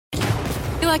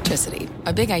Electricity,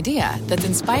 a big idea that's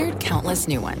inspired countless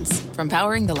new ones. From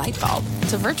powering the light bulb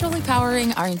to virtually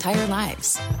powering our entire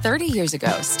lives. 30 years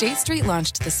ago, State Street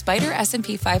launched the Spider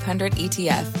S&P 500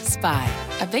 ETF, SPY.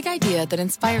 A big idea that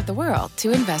inspired the world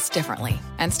to invest differently.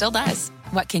 And still does.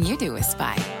 What can you do with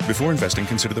SPY? Before investing,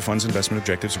 consider the fund's investment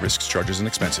objectives, risks, charges, and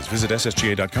expenses. Visit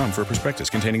ssga.com for a prospectus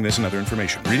containing this and other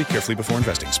information. Read it carefully before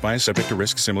investing. SPY is subject to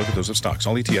risks similar to those of stocks.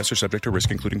 All ETFs are subject to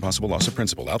risk, including possible loss of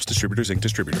principal. Alps Distributors, Inc.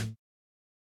 Distributor.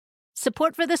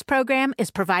 Support for this program is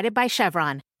provided by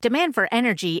Chevron. Demand for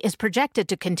energy is projected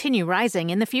to continue rising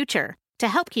in the future. To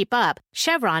help keep up,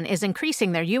 Chevron is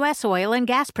increasing their U.S. oil and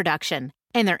gas production.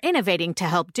 And they're innovating to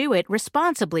help do it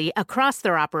responsibly across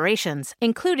their operations,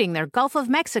 including their Gulf of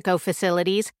Mexico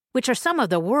facilities, which are some of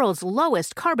the world's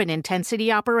lowest carbon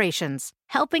intensity operations,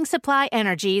 helping supply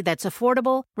energy that's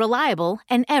affordable, reliable,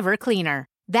 and ever cleaner.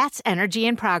 That's energy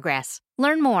in progress.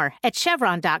 Learn more at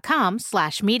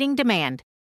chevron.com/meeting demand.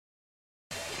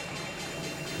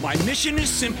 My mission is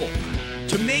simple,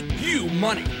 to make you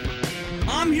money.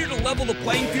 I'm here to level the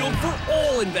playing field for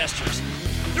all investors.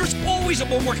 There's always a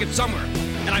bull market somewhere,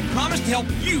 and I promise to help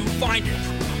you find it.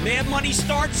 Mad Money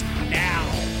starts now.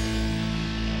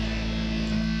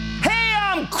 Hey,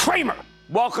 I'm Cramer.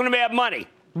 Welcome to Mad Money.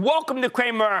 Welcome to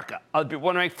Cramerica. Other people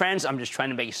want to make friends? I'm just trying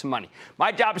to make you some money.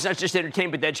 My job is not just to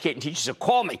entertain, but to educate and teach you. So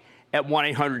call me at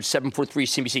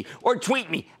 1-800-743-CNBC or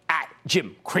tweet me at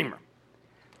Jim Cramer.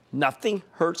 Nothing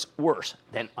hurts worse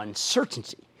than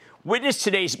uncertainty. Witness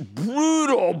today's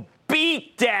brutal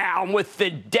beatdown with the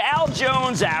Dow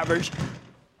Jones average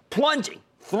plunging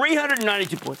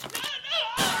 392 points.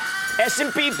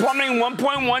 S&P plummeting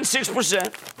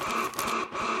 1.16%.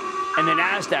 And the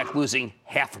NASDAQ losing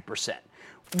 0.5%.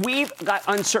 We've got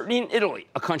uncertainty in Italy,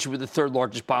 a country with the third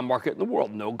largest bond market in the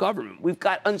world, no government. We've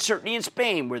got uncertainty in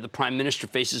Spain, where the prime minister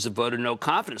faces a vote of no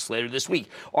confidence later this week.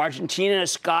 Argentina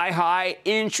has sky-high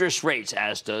interest rates,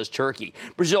 as does Turkey.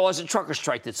 Brazil has a trucker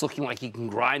strike that's looking like it can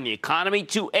grind the economy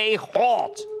to a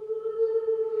halt.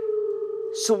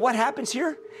 So what happens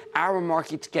here? Our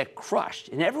markets get crushed,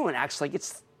 and everyone acts like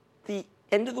it's the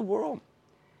end of the world.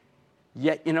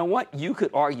 Yet, you know what? You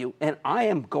could argue, and I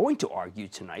am going to argue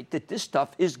tonight, that this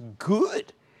stuff is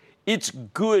good. It's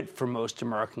good for most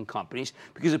American companies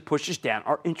because it pushes down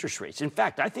our interest rates. In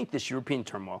fact, I think this European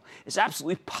turmoil is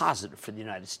absolutely positive for the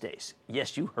United States.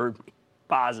 Yes, you heard me.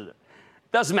 Positive.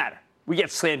 Doesn't matter. We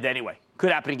get slammed anyway.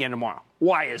 Could happen again tomorrow.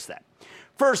 Why is that?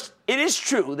 First, it is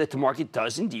true that the market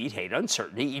does indeed hate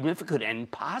uncertainty, even if it could end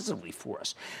positively for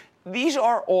us. These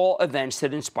are all events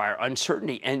that inspire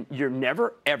uncertainty, and you're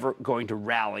never, ever going to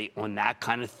rally on that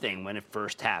kind of thing when it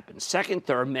first happens. Second,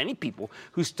 there are many people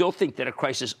who still think that a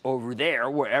crisis over there,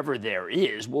 wherever there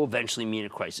is, will eventually mean a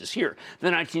crisis here.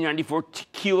 The 1994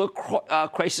 tequila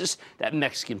crisis, that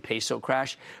Mexican peso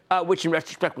crash, which in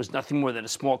retrospect was nothing more than a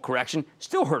small correction,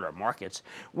 still hurt our markets.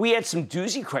 We had some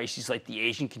doozy crises like the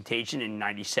Asian contagion in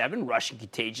 97, Russian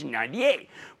contagion in 98.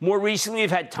 More recently,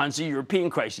 we've had tons of European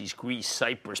crises, Greece,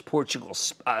 Cyprus, Portugal,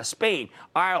 Spain,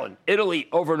 Ireland, Italy,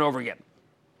 over and over again.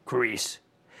 Greece.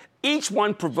 Each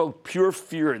one provoked pure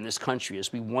fear in this country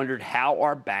as we wondered how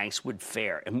our banks would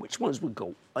fare and which ones would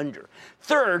go under.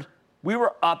 Third, we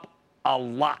were up a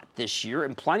lot this year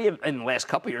and in the last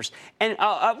couple of years, and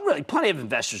really plenty of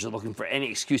investors are looking for any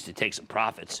excuse to take some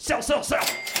profits. Sell, sell, sell.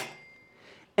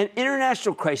 An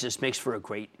international crisis makes for a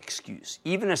great excuse,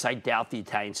 even as I doubt the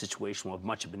Italian situation will have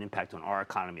much of an impact on our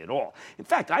economy at all. In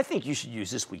fact, I think you should use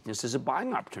this weakness as a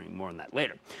buying opportunity. More on that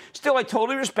later. Still, I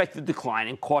totally respect the decline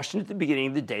and cautioned at the beginning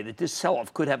of the day that this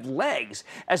sell-off could have legs,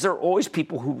 as there are always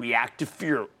people who react to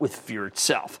fear with fear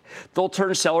itself. They'll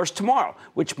turn sellers tomorrow,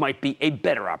 which might be a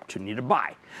better opportunity to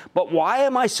buy. But why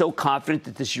am I so confident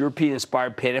that this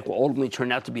European-inspired panic will ultimately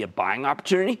turn out to be a buying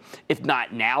opportunity? If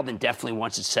not now, then definitely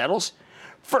once it settles.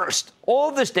 First, all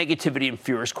of this negativity and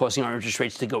fear is causing our interest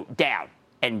rates to go down,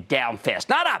 and down fast.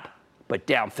 Not up, but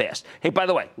down fast. Hey, by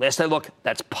the way, last I looked,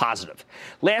 that's positive.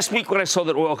 Last week when I saw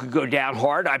that oil could go down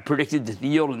hard, I predicted that the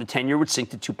yield in the 10-year would sink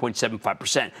to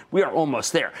 2.75%. We are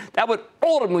almost there. That would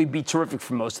ultimately be terrific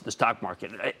for most of the stock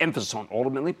market. Emphasis on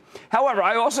ultimately. However,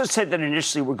 I also said that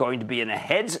initially we're going to be in a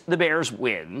heads, the bears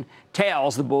win,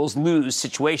 tails, the bulls lose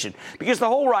situation, because the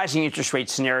whole rising interest rate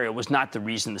scenario was not the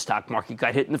reason the stock market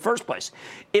got hit in the first place.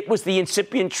 It was the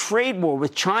incipient trade war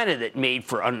with China that made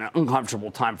for an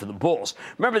uncomfortable time for the bulls.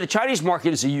 Remember, the Chinese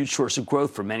market is a huge source of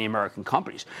growth for many American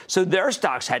companies, so their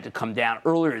stocks had to come down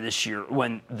earlier this year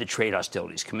when the trade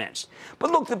hostilities commenced.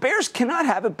 But look, the bears cannot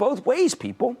have it both ways,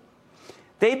 people.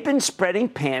 They've been spreading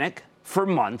panic for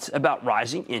months about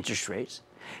rising interest rates,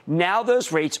 Now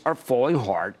those rates are falling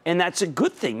hard, and that's a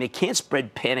good thing. They can't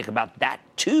spread panic about that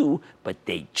too, but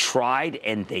they tried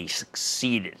and they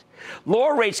succeeded.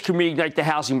 Lower rates can reignite the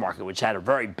housing market, which had a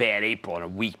very bad April and a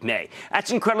weak May. That's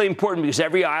incredibly important because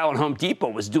every aisle in Home Depot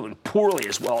was doing poorly,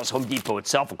 as well as Home Depot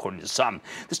itself, according to some.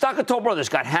 The stock of Toll Brothers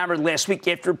got hammered last week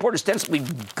after reporting ostensibly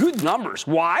good numbers.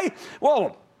 Why?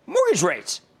 Well, mortgage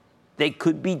rates. They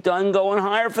could be done going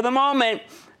higher for the moment.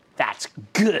 That's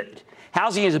good.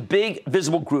 Housing is a big,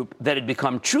 visible group that had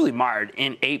become truly mired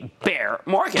in a bear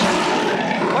market.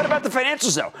 What about the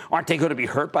financials, though? Aren't they going to be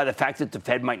hurt by the fact that the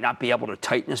Fed might not be able to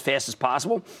tighten as fast as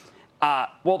possible?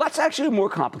 Well, that's actually a more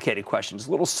complicated question. It's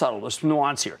a little subtle. There's some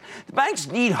nuance here. The banks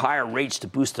need higher rates to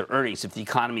boost their earnings if the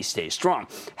economy stays strong.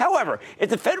 However,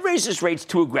 if the Fed raises rates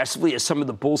too aggressively, as some of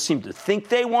the bulls seem to think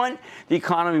they want, the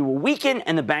economy will weaken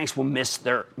and the banks will miss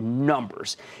their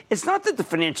numbers. It's not that the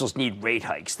financials need rate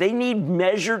hikes. They need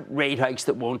measured rate hikes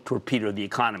that won't torpedo the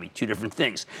economy. Two different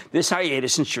things. This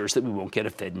hiatus ensures that we won't get a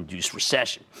Fed-induced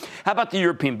recession. How about the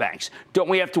European banks? Don't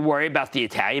we have to worry about the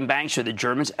Italian banks or the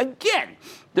Germans? Again,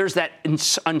 there's that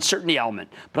uncertainty element,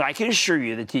 but I can assure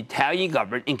you that the Italian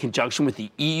government, in conjunction with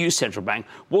the EU Central Bank,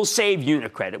 will save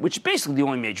Unicredit, which is basically the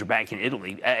only major bank in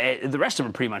Italy. The rest of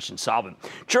them are pretty much insolvent.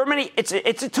 Germany, it's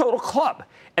a total club,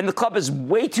 and the club has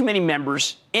way too many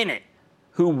members in it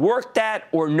who worked at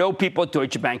or know people at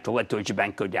Deutsche Bank to let Deutsche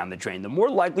Bank go down the drain. The more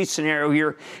likely scenario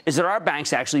here is that our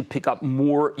banks actually pick up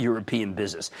more European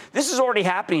business. This is already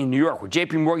happening in New York, where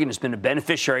JP Morgan has been a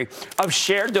beneficiary of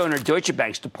share donor Deutsche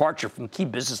Bank's departure from key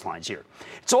business lines here.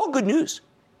 It's all good news.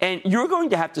 And you're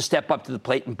going to have to step up to the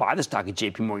plate and buy the stock at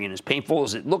JP Morgan, as painful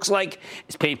as it looks like,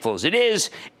 as painful as it is,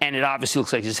 and it obviously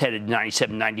looks like it's headed to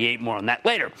 97, 98, more on that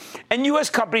later. And U.S.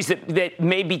 companies that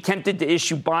may be tempted to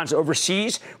issue bonds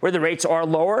overseas where the rates are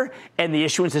lower and the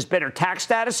issuance has better tax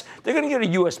status, they're going to go to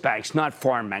U.S. banks, not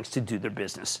foreign banks, to do their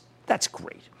business. That's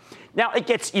great. Now, it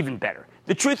gets even better.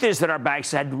 The truth is that our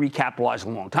banks had to recapitalize a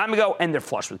long time ago, and they're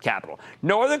flush with capital.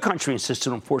 No other country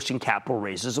insisted on forcing capital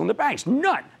raises on the banks.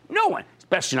 None. No one.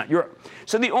 Especially not Europe.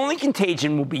 So the only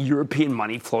contagion will be European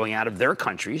money flowing out of their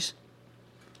countries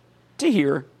to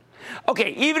here.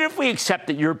 Okay, even if we accept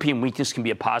that European weakness can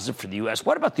be a positive for the U.S.,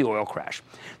 what about the oil crash?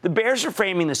 The bears are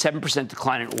framing the 7%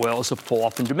 decline in oil as a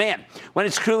fall-off in demand, when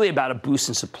it's clearly about a boost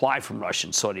in supply from Russia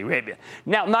and Saudi Arabia.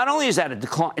 Now, not only is that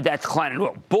decline in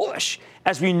oil bullish,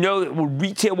 as we know that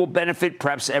retail will benefit,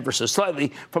 perhaps ever so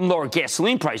slightly, from lower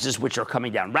gasoline prices, which are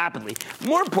coming down rapidly.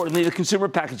 More importantly, the consumer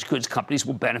packaged goods companies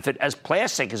will benefit, as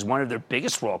plastic is one of their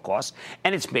biggest raw costs,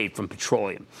 and it's made from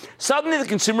petroleum. Suddenly, the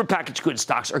consumer packaged goods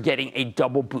stocks are getting a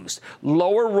double boost.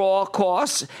 Lower raw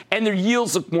costs, and their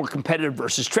yields look more competitive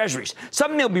versus treasuries.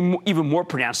 Something that will be even more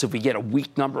pronounced if we get a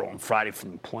weak number on Friday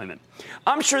from employment.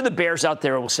 I'm sure the bears out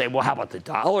there will say, well, how about the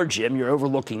dollar, Jim? You're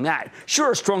overlooking that.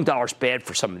 Sure, a strong dollar is bad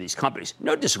for some of these companies.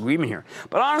 No disagreement here.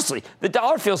 But honestly, the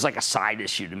dollar feels like a side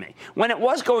issue to me. When it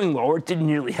was going lower, it didn't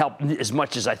really help as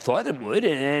much as I thought it would.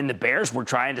 And the bears were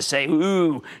trying to say,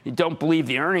 ooh, you don't believe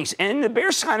the earnings. And the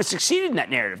bears kind of succeeded in that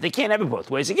narrative. They can't have it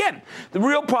both ways. Again, the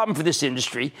real problem for this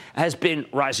industry has been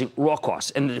rising raw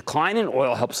costs. And the decline in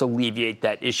oil helps alleviate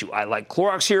that issue. I like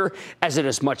Clorox here, as it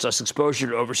has much less exposure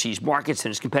to overseas markets than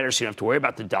its competitors, so you don't have to worry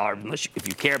about the dollar if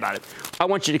you care about it. I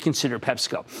want you to consider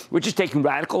PepsiCo, which is taking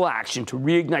radical action to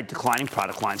reignite declining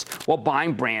product lines while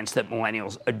buying brands that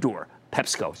millennials adore.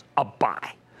 PepsiCo's a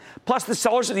buy. Plus, the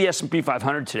sellers of the S&P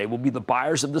 500 today will be the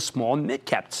buyers of the small and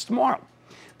mid-caps tomorrow.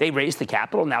 They raised the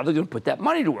capital. Now they're going to put that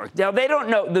money to work. Now, they don't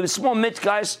know, the small mid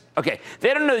guys, okay,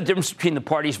 they don't know the difference between the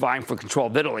parties vying for control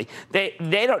of Italy. They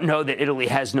don't know that Italy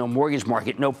has no mortgage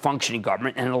market, no functioning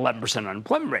government, and an 11%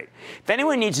 unemployment rate. If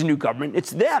anyone needs a new government, it's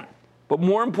them. But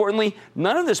more importantly,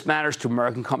 none of this matters to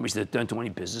American companies that don't do any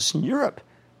business in Europe.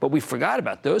 But we forgot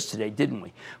about those today, didn't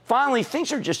we? Finally,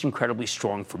 things are just incredibly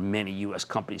strong for many U.S.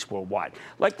 companies worldwide.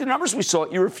 Like the numbers we saw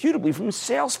irrefutably from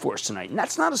Salesforce tonight. And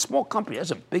that's not a small company. That's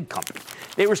a big company.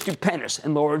 They were stupendous.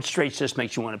 And lower interest rates just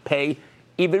makes you want to pay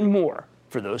even more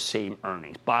for those same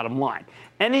earnings. Bottom line,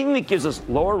 anything that gives us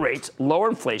lower rates, lower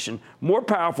inflation, more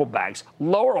powerful banks,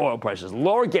 lower oil prices,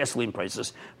 lower gasoline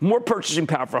prices, more purchasing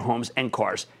power for homes and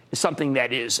cars is something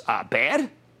that is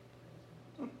bad?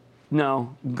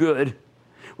 No, good.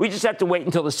 We just have to wait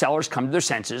until the sellers come to their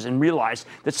senses and realize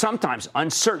that sometimes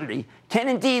uncertainty can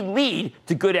indeed lead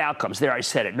to good outcomes. There, I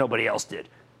said it. Nobody else did.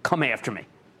 Come after me.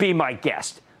 Be my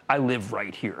guest. I live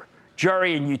right here.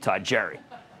 Jerry in Utah. Jerry.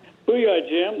 Booyah,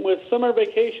 Jim. With summer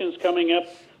vacations coming up,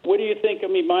 what do you think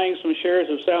of me buying some shares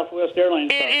of Southwest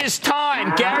Airlines? It is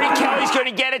time. Gary Kelly's going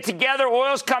to get it together.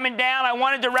 Oil's coming down. I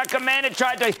wanted to recommend it.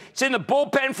 It's in the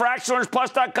bullpen for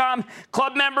ActionAlertsPlus.com.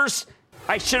 Club members,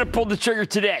 I should have pulled the trigger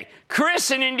today.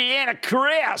 Chris in Indiana.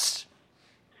 Chris.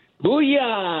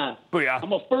 Booyah. Booyah.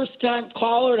 I'm a first-time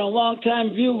caller and a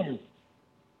long-time viewer.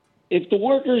 If the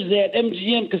workers at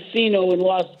MGM Casino in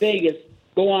Las Vegas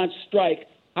go on strike,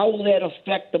 how will that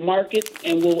affect the market,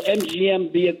 and will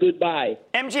MGM be a good buy?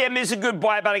 MGM is a good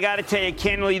buy, but I got to tell you,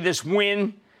 candidly, this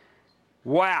win,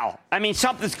 wow. I mean,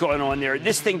 something's going on there.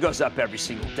 This thing goes up every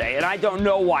single day, and I don't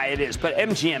know why it is, but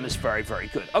MGM is very, very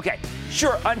good. Okay,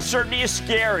 sure, uncertainty is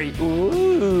scary.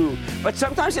 Ooh, but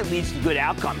sometimes it leads to good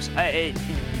outcomes.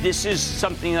 This is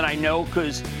something that I know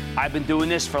because I've been doing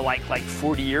this for like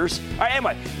 40 years. All right,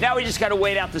 anyway, now we just got to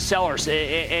wait out the sellers,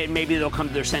 and maybe they'll come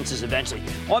to their senses eventually.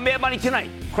 On Mad Money tonight,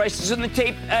 crisis on the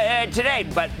tape today,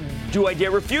 but do I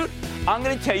dare refute? I'm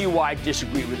going to tell you why I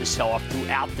disagree with the sell-off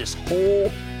throughout this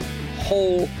whole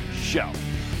show.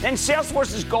 Then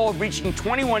Salesforce's goal of reaching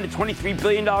 $21 to $23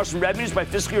 billion in revenues by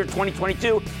fiscal year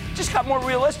 2022 just got more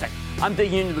realistic. I'm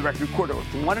digging into the record quarter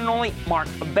with the one and only Mark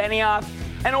Benioff.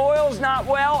 And oil's not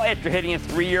well after hitting a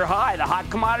 3-year high. The hot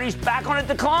commodity's back on a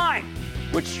decline.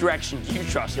 Which direction do you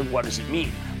trust, and what does it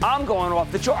mean? I'm going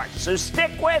off the charts, so stick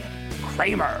with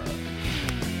Cramer.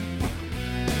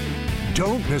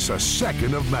 Don't miss a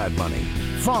second of Mad Money.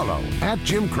 Follow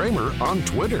 @JimCramer on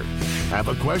Twitter. Have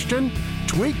a question?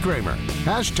 Tweet Cramer.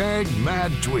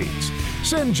 #MadTweets.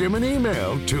 Send Jim an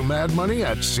email to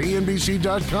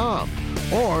madmoney@cnbc.com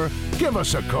or give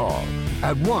us a call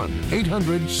at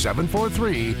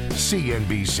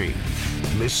 1-800-743-CNBC.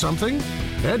 Miss something?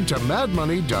 Head to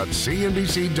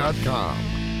madmoney.cnbc.com.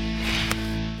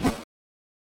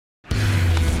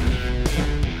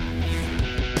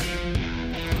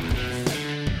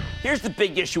 Here's the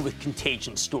big issue with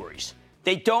contagion stories.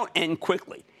 They don't end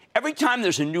quickly. Every time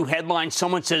there's a new headline,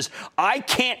 someone says, I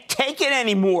can't take it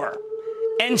anymore,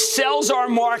 and sells our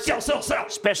market. Sell.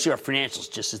 Especially our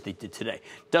financials, just as they did today.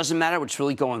 Doesn't matter what's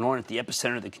really going on at the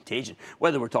epicenter of the contagion,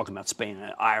 whether we're talking about Spain,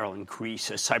 Ireland,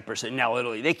 Greece, Cyprus, and now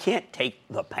Italy. They can't take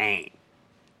the pain.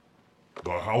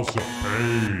 The House of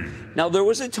Pain. Now, there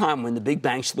was a time when the big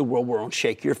banks of the world were on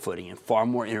shakier footing and far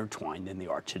more intertwined than they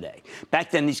are today.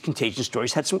 Back then, these contagion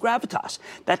stories had some gravitas.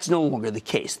 That's no longer the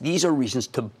case. These are reasons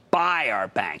to buy our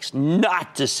banks,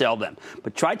 not to sell them.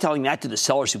 But try telling that to the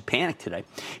sellers who panicked today.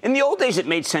 In the old days, it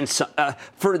made sense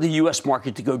for the U.S.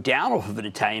 market to go down off of an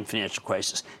Italian financial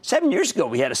crisis. 7 years ago,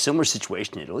 we had a similar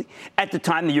situation in Italy. At the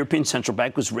time, the European Central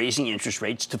Bank was raising interest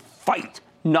rates to fight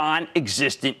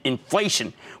non-existent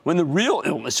inflation, when the real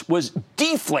illness was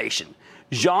deflation.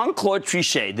 Jean-Claude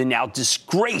Trichet, the now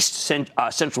disgraced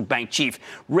central bank chief,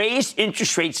 raised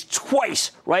interest rates twice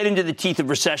right into the teeth of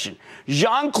recession.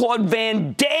 Jean-Claude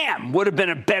Van Damme would have been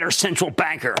a better central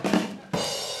banker.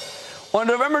 On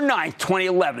November 9th,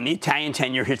 2011, the Italian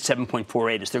 10-year hit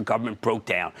 7.48 as their government broke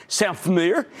down. Sound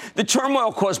familiar? The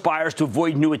turmoil caused buyers to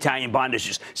avoid new Italian bond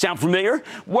issues. Sound familiar?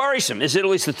 Worrisome, as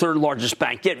Italy's the third largest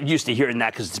bank. Get used to hearing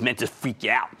that because it's meant to freak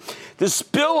you out. The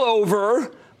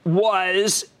spillover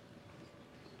was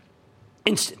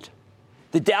instant.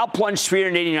 The Dow plunged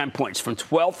 389 points from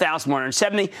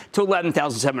 12,170 to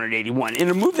 11,781 in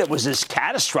a move that was as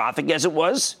catastrophic as it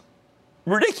was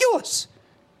ridiculous.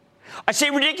 I say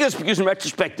ridiculous because, in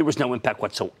retrospect, there was no impact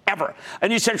whatsoever. A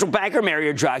new central banker,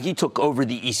 Mario Draghi, took over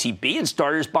the ECB and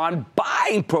started his bond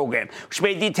buying program, which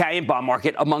made the Italian bond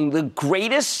market among the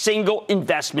greatest single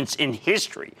investments in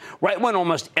history, right when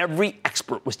almost every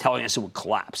expert was telling us it would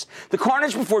collapse. The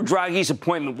carnage before Draghi's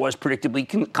appointment was predictably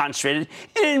concentrated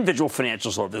in individual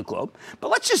financials all over the globe.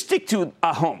 But let's just stick to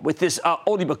home with this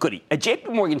oldie but goodie. A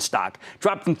JP Morgan stock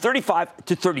dropped from 35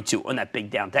 to 32 on that big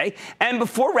down day, and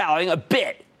before rallying a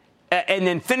bit, and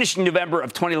then finishing November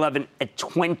of 2011 at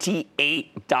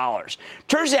 $28.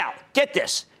 Turns out, get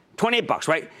this, $28,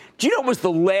 right? Do you know it was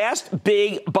the last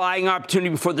big buying opportunity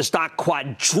before the stock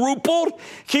quadrupled?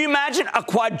 Can you imagine a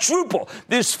quadruple?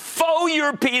 This faux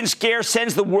European scare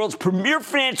sends the world's premier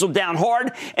financial down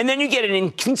hard, and then you get an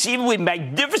inconceivably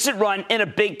magnificent run in a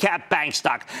big cap bank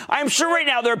stock. I'm sure right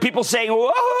now there are people saying,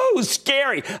 whoa,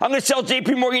 scary. I'm going to sell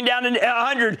JP Morgan down to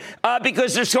 100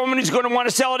 because there's someone who's going to want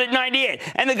to sell it at 98.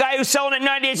 And the guy who's selling at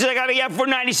 98 says, I got to get for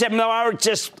 97. No,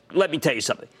 just let me tell you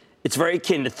something. It's very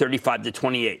akin to 35 to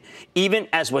 28, even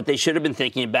as what they should have been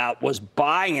thinking about was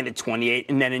buying it at 28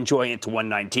 and then enjoying it to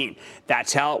 119.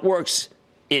 That's how it works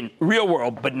in real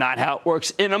world, but not how it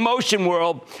works in emotion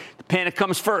world. The panic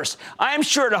comes first. I am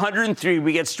sure at 103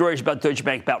 we get stories about Deutsche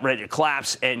Bank about ready to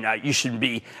collapse, and you should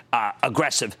be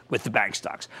aggressive with the bank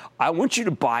stocks. I want you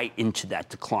to buy into that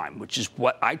decline, which is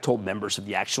what I told members of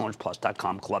the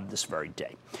ActionAlertsPlus.com club this very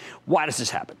day. Why does this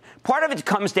happen? Part of it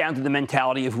comes down to the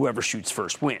mentality of whoever shoots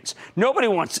first wins. Nobody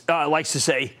likes to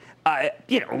say,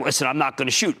 Listen, I'm not going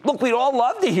to shoot. Look, we'd all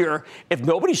love to hear if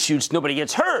nobody shoots, nobody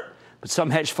gets hurt. But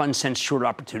some hedge funds sense short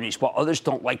opportunities, while others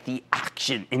don't like the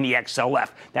action in the XLF.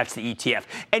 That's the ETF.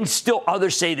 And still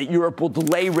others say that Europe will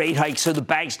delay rate hikes so the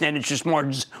bank's net interest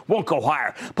margins won't go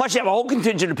higher. Plus, you have a whole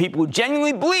contingent of people who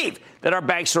genuinely believe that our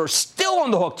banks are still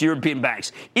on the hook to European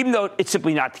banks, even though it's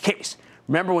simply not the case.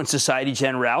 Remember when Societe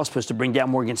Generale was supposed to bring down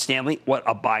Morgan Stanley? What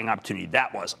a buying opportunity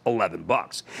that was,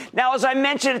 $11. Now, as I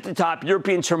mentioned at the top,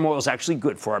 European turmoil is actually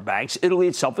good for our banks. Italy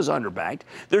itself is underbanked.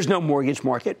 There's no mortgage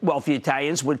market. Wealthy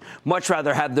Italians would much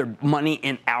rather have their money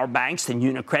in our banks than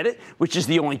UniCredit, which is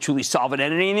the only truly solvent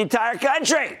entity in the entire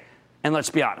country. And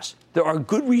let's be honest, there are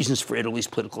good reasons for Italy's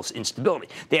political instability.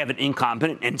 They have an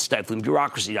incompetent and stifling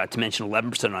bureaucracy, not to mention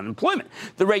 11% unemployment.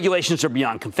 The regulations are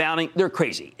beyond confounding. They're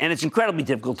crazy. And it's incredibly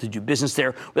difficult to do business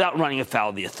there without running afoul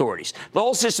of the authorities. The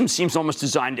whole system seems almost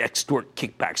designed to extort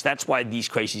kickbacks. That's why these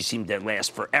crises seem to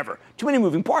last forever. Too many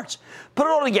moving parts. Put it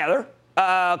all together.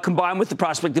 Combined with the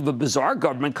prospect of a bizarre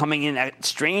government coming in, a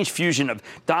strange fusion of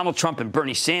Donald Trump and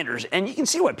Bernie Sanders, and you can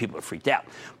see why people are freaked out.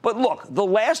 But look, the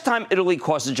last time Italy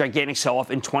caused a gigantic sell-off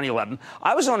in 2011,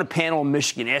 I was on a panel in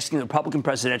Michigan asking the Republican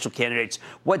presidential candidates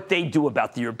what they do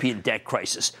about the European debt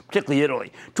crisis, particularly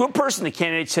Italy. To a person, the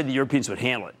candidates said the Europeans would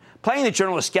handle it. Playing the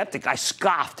journalist skeptic, I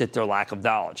scoffed at their lack of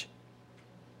knowledge.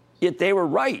 Yet they were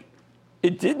right.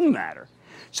 It didn't matter.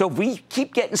 So if we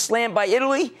keep getting slammed by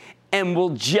Italy, and we'll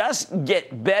just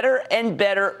get better and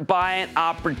better buying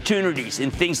opportunities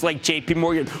in things like JP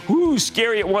Morgan. Ooh,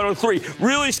 scary at 103.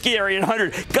 Really scary at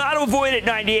 100. Got to avoid at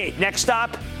 98. Next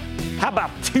stop, how about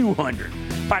 200?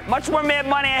 All right, much more mad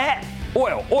money ahead.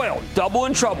 Oil, double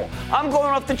in trouble. I'm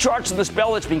going off the charts of the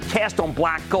spell that's been cast on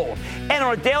black gold. And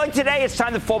on a daily today, it's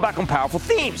time to fall back on powerful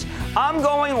themes. I'm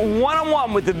going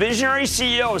one-on-one with the visionary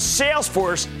CEO of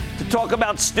Salesforce to talk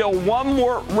about still one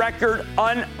more record,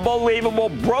 unbelievable,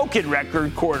 broken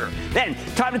record quarter. Then,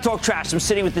 time to talk trash. I'm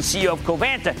sitting with the CEO of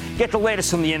Covanta, get the latest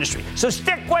from the industry. So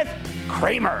stick with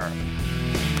Cramer.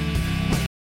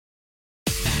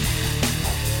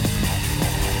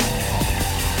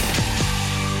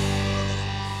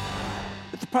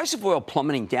 The price of oil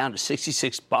plummeting down to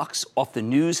 $66 off the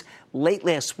news late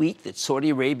last week that Saudi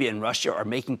Arabia and Russia are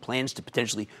making plans to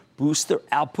potentially boost their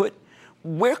output.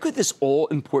 Where could this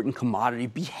all-important commodity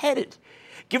be headed?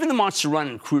 Given the monster run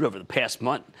in crude over the past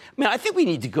month, I think we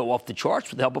need to go off the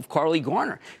charts with the help of Carly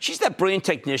Garner. She's that brilliant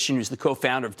technician who's the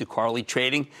co-founder of DeCarly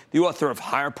Trading, the author of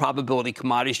Higher Probability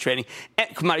Commodity Trading.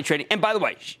 And by the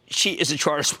way, she is a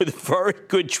chartist with a very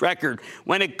good record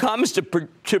when it comes to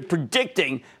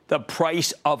predicting the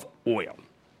price of oil.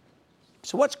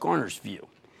 So what's Garner's view?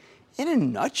 In a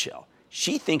nutshell,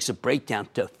 she thinks a breakdown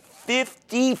to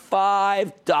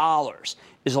 $55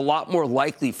 is a lot more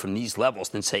likely from these levels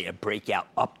than, say, a breakout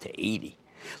up to 80.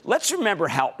 Let's remember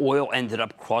how oil ended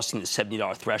up crossing the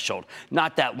 $70 threshold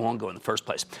not that long ago in the first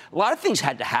place. A lot of things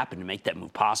had to happen to make that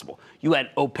move possible. You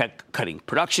had OPEC cutting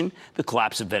production, the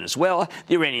collapse of Venezuela,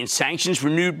 the Iranian sanctions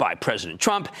renewed by President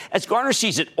Trump. As Garner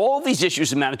sees it, all of these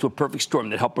issues amounted to a perfect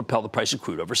storm that helped propel the price of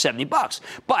crude over $70.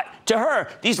 But to her,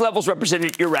 these levels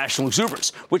represented irrational exuberance,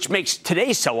 which makes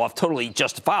today's sell-off totally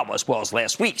justifiable as well as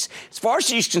last week's. As far as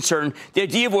she's concerned, the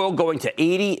idea of oil going to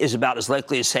 80 is about as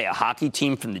likely as, say, a hockey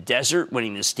team from the desert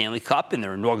winning the Stanley Cup in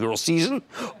their inaugural season.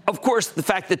 Of course, the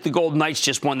fact that the Golden Knights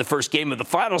just won the first game of the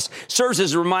finals serves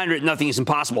as a reminder that nothing is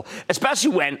impossible,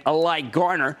 especially when, like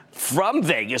Garner from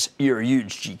Vegas, you're a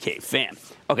huge GK fan.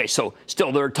 Okay, so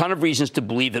still, there are a ton of reasons to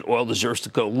believe that oil deserves to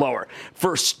go lower.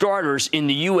 For starters, in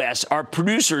the U.S., our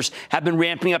producers have been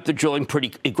ramping up their drilling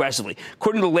pretty aggressively.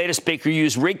 According to the latest Baker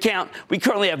Hughes rig count, we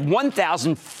currently have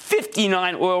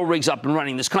 1,059 oil rigs up and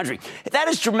running in this country. That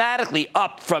is dramatically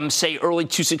up from, say, early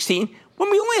 2016, when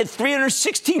we only had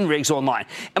 316 rigs online.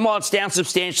 And while it's down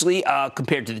substantially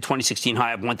compared to the 2016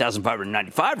 high of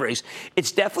 1,595 rigs,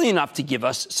 it's definitely enough to give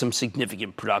us some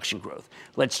significant production growth.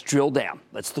 Let's drill down.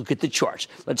 Let's look at the charts.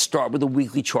 Let's start with a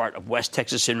weekly chart of West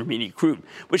Texas Intermediate crude,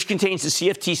 which contains the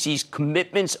CFTC's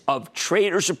Commitments of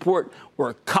Traders Report,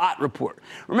 or COT report.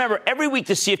 Remember, every week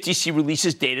the CFTC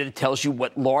releases data that tells you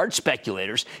what large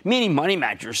speculators, meaning money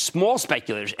managers, small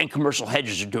speculators, and commercial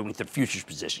hedgers are doing with their futures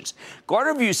positions.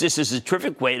 Garner views this as a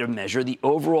terrific way to measure the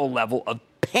overall level of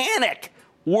panic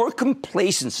or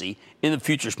complacency in the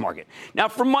futures market. Now,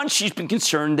 for months, she's been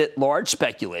concerned that large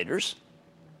speculators,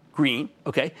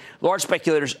 large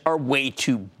speculators are way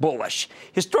too bullish.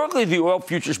 Historically, the oil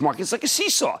futures market is like a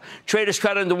seesaw. Traders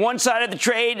cut into one side of the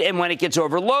trade, and when it gets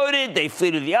overloaded, they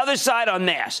flee to the other side en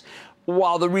masse.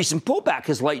 While the recent pullback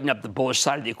has lightened up the bullish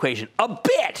side of the equation a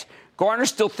bit, Garner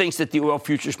still thinks that the oil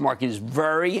futures market is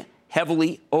very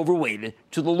heavily overweighted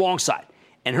to the long side.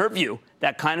 In her view,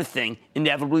 that kind of thing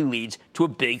inevitably leads to a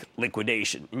big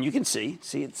liquidation. And you can see,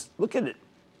 look at it.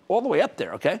 All the way up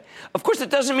there, okay? Of course, that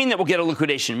doesn't mean that we'll get a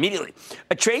liquidation immediately.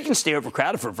 A trade can stay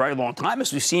overcrowded for a very long time,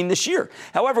 as we've seen this year.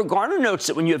 However, Gartner notes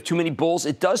that when you have too many bulls,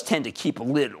 it does tend to keep a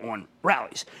lid on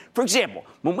rallies. For example,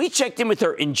 when we checked in with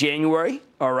her in January,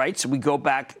 all right, so we go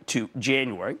back to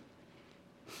January,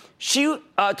 she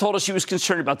told us she was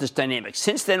concerned about this dynamic.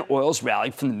 Since then, oil's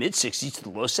rallied from the mid-60s to the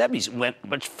low 70s. It went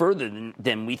much further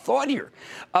than we thought here.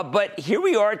 But here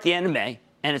we are at the end of May,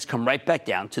 and it's come right back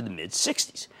down to the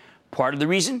mid-60s. Part of the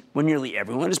reason, when nearly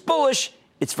everyone is bullish,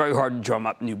 it's very hard to drum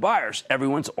up new buyers.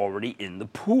 Everyone's already in the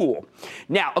pool.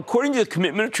 Now, according to the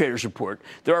Commitment of Traders report,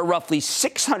 there are roughly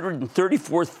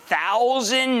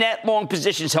 634,000 net long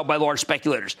positions held by large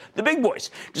speculators, the big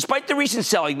boys. Despite the recent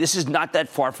selling, this is not that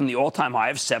far from the all-time high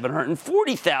of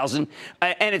 740,000,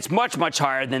 and it's much, much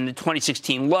higher than the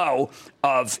 2016 low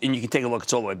of, and you can take a look,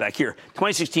 it's all the way back here,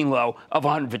 2016 low of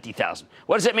 150,000.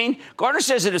 What does that mean? Gartner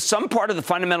says that if some part of the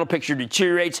fundamental picture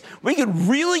deteriorates, we could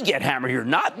really get hammered here.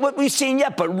 Not what we've seen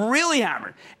yet, but really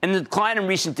hammered. And the decline in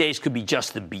recent days could be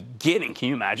just the beginning. Can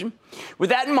you imagine?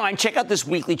 With that in mind, check out this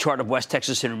weekly chart of West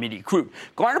Texas Intermediate crude.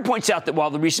 Gartner points out that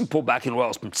while the recent pullback in oil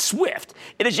has been swift,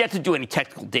 it has yet to do any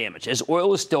technical damage, as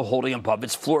oil is still holding above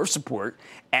its floor of support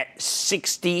at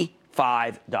 $65.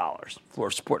 Floor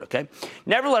of support, okay?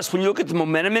 Nevertheless, when you look at the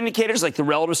momentum indicators like the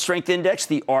relative strength index,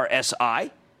 the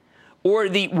RSI, or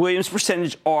the Williams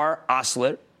percentage R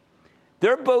oscillator,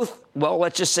 they're both, well,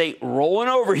 let's just say, rolling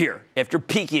over here after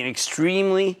peaking at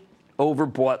extremely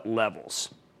overbought levels.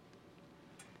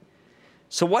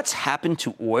 So what's happened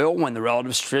to oil when the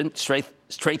relative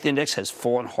strength index has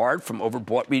fallen hard from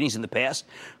overbought readings in the past?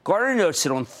 Gartner notes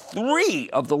that on 3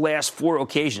 of the last 4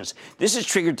 occasions, this has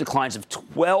triggered declines of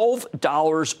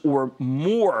 $12 or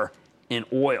more in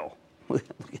oil. Look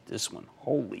at this one.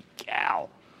 Holy cow.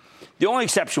 The only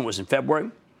exception was in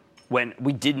February, when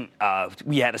we had a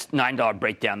 $9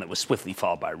 breakdown that was swiftly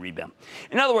followed by a rebound.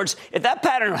 In other words, if that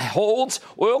pattern holds,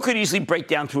 oil could easily break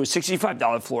down through a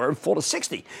 $65 floor and fall to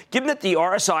 $60. Given that the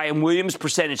RSI and Williams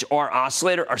percentage R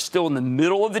oscillator are still in the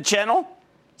middle of the channel,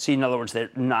 see, in other words, they're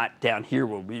not down here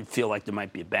where we feel like there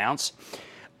might be a bounce,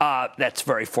 that's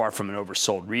very far from an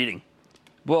oversold reading.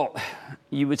 Well,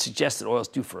 you would suggest that oil's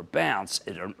due for a bounce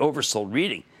at an oversold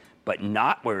reading, but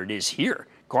not where it is here.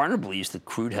 Gartner believes that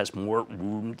crude has more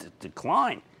room to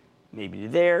decline, maybe to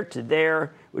there,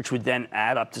 which would then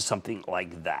add up to something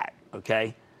like that,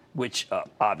 okay? Which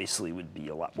obviously would be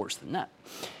a lot worse than that.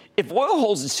 If oil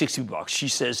holds at $60, she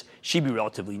says she'd be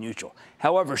relatively neutral.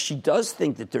 However, she does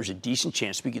think that there's a decent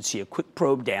chance we could see a quick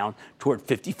probe down toward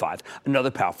 55,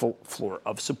 another powerful floor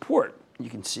of support. You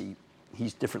can see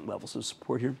these different levels of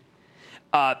support here.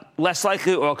 Less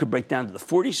likely oil could break down to the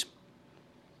 40s.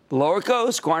 The lower it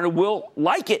goes, Gartner will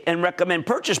like it and recommend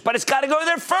purchase, but it's got to go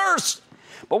there first.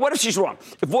 But what if she's wrong?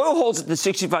 If oil holds at the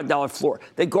 $65 floor,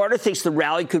 then Gartner thinks the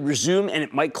rally could resume and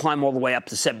it might climb all the way up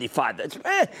to 75.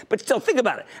 But still, think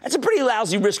about it. That's a pretty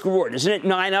lousy risk reward, isn't it?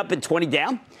 9 up and 20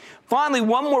 down. Finally,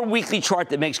 one more weekly chart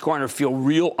that makes Gartner feel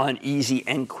real uneasy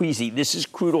and queasy. This is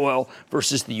crude oil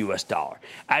versus the U.S. dollar.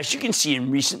 As you can see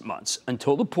in recent months,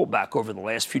 until the pullback over the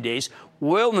last few days,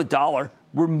 oil and the dollar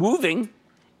were moving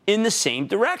in the same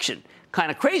direction. Kind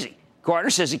of crazy.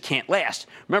 Gartner says it can't last.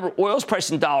 Remember, oil's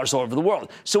priced in dollars all over the world.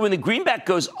 So when the greenback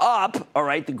goes up, all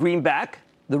right, the greenback,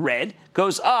 the red,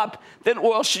 goes up, then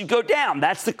oil should go down.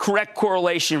 That's the correct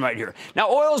correlation right here. Now,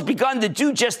 oil has begun to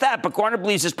do just that, but Gartner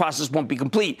believes this process won't be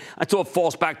complete until it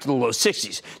falls back to the low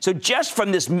 60s. So just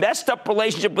from this messed up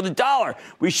relationship with the dollar,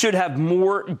 we should have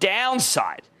more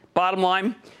downside. Bottom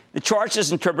line, the charts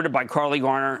as interpreted by Carly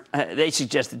Gartner, they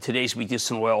suggest that today's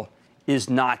weakness in oil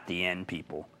is not the end,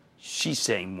 people. She's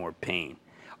saying more pain.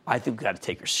 I think we've got to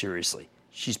take her seriously.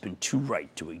 She's been too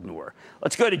right to ignore.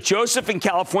 Let's go to Joseph in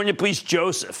California, please.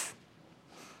 Joseph.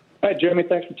 Hi, Jimmy.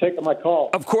 Thanks for taking my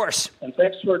call. Of course. And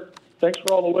thanks for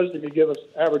all the wisdom you give us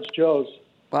average Joes.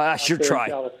 Well, I sure try.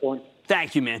 California.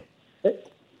 Thank you, man.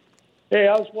 Hey,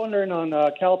 I was wondering on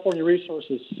California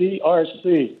Resources,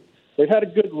 CRC. They've had a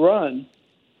good run.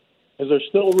 Is there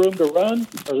still room to run,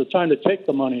 or is it time to take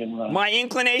the money and run? My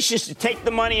inclination is to take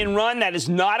the money and run. That is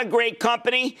not a great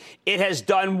company. It has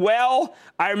done well.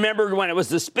 I remember when it was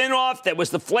the spinoff, that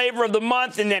was the flavor of the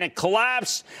month, and then it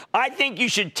collapsed. I think you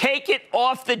should take it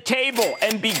off the table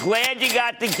and be glad you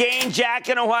got the gain, Jack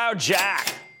in Ohio.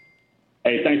 Jack.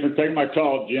 Hey, thanks for taking my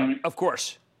call, Jimmy. Of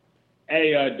course.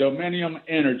 Hey, Dominion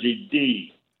Energy,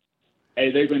 D. Hey,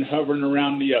 they've been hovering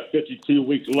around the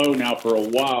 52-week low now for a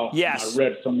while. Yes. I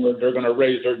read somewhere they're going to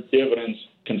raise their dividends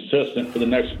consistent for the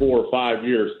next 4 or 5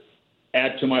 years.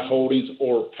 Add to my holdings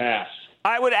or pass.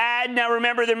 I would add, now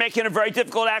remember, they're making a very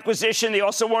difficult acquisition. They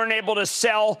also weren't able to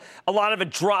sell a lot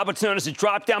of what's known as a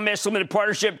drop-down master limited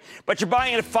partnership, but you're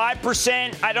buying it at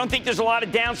 5%. I don't think there's a lot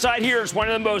of downside here. It's one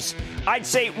of the most, I'd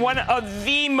say, one of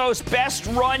the most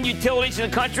best-run utilities in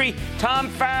the country. Tom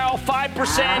Farrell,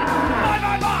 5%.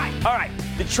 Buy. All right,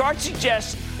 the chart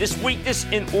suggests this weakness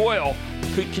in oil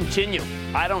could continue.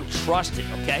 I don't trust it,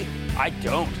 okay? I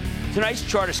don't. Tonight's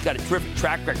chart has got a terrific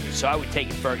track record, so I would take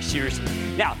it very seriously.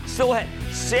 Now, still ahead,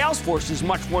 Salesforce is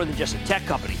much more than just a tech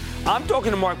company. I'm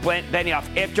talking to Mark Benioff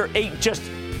after a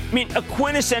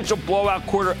quintessential blowout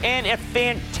quarter and a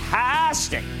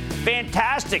fantastic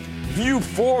view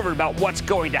forward about what's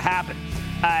going to happen.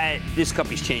 This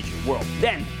company's changing the world.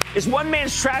 Then, is one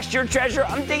man's trash your treasure?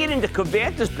 I'm digging into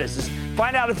Covanta's business.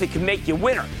 Find out if it can make you a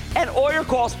winner. And all your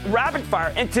calls rapid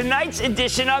fire in tonight's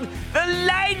edition of the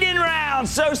Lightning Round.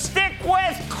 So stick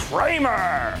with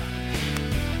Cramer.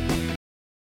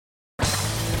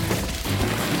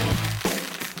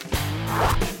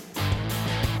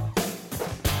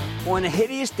 On a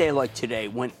hideous day like today,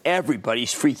 when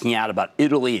everybody's freaking out about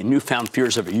Italy and newfound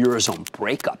fears of a Eurozone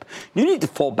breakup, you need to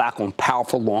fall back on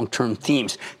powerful long-term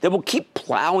themes that will keep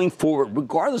plowing forward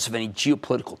regardless of any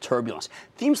geopolitical turbulence.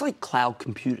 Themes like cloud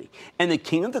computing. And the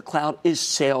king of the cloud is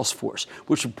Salesforce,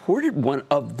 which reported one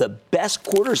of the best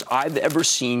quarters I've ever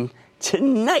seen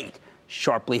tonight.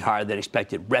 Sharply higher than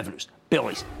expected revenues,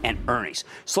 billings, and earnings.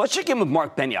 So let's check in with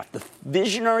Mark Benioff, the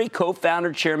visionary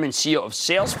co-founder, chairman, CEO of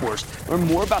Salesforce. Learn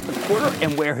more about the quarter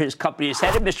and where his company is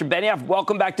headed. Mr. Benioff,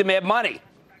 welcome back to Mad Money.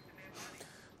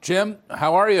 Jim,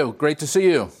 how are you? Great to see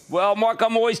you. Well, Mark,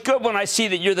 I'm always good when I see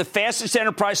that you're the fastest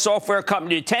enterprise software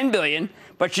company to $10 billion,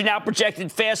 but you're now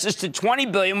projected fastest to $20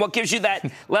 billion. What gives you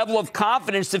that level of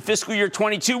confidence that fiscal year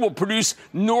 22 will produce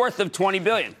north of $20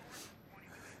 billion?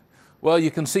 Well,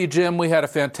 you can see, Jim, we had a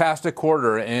fantastic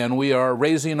quarter, and we are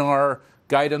raising our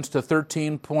guidance to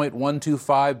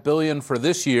 $13.125 billion for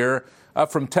this year,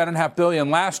 up from $10.5 billion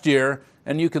last year.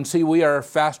 And you can see we are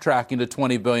fast-tracking to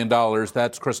 $20 billion.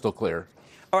 That's crystal clear.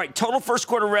 All right, total first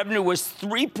quarter revenue was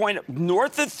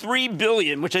north of $3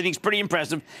 billion, which I think is pretty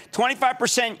impressive,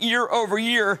 25% year over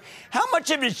year. How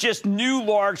much of it is just new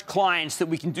large clients that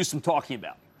we can do some talking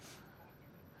about?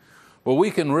 Well,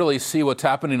 we can really see what's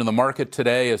happening in the market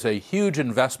today as a huge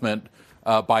investment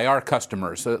by our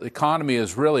customers. The economy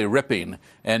is really ripping,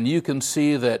 and you can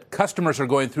see that customers are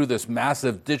going through this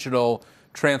massive digital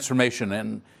transformation,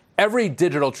 and every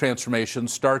digital transformation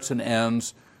starts and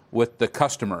ends with the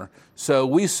customer. So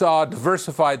we saw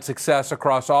diversified success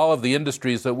across all of the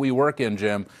industries that we work in,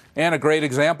 Jim, and a great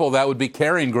example of that would be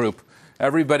Kering Group.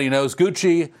 Everybody knows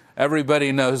Gucci,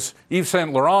 everybody knows Yves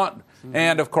Saint Laurent,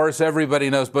 and, of course, everybody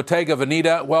knows Bottega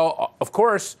Veneta. Well, of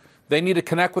course, they need to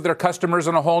connect with their customers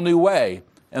in a whole new way,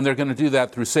 and they're going to do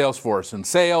that through Salesforce, and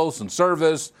sales, and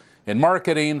service, and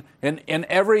marketing, and in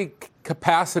every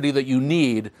capacity that you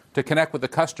need to connect with the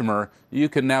customer, you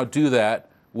can now do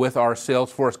that with our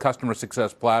Salesforce Customer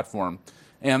Success Platform.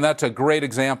 And that's a great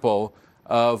example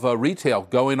of retail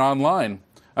going online.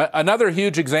 Another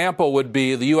huge example would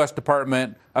be the U.S.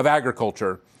 Department of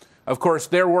Agriculture. Of course,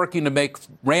 they're working to make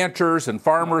ranchers and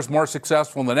farmers more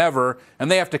successful than ever, and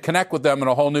they have to connect with them in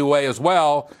a whole new way as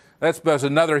well. That's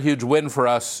another huge win for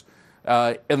us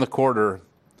in the quarter.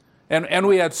 And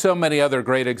we had so many other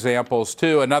great examples,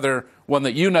 too. Another one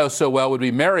that you know so well would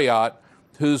be Marriott,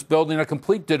 who's building a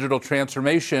complete digital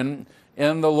transformation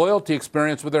in the loyalty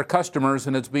experience with their customers,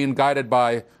 and it's being guided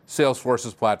by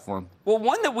Salesforce's platform. Well,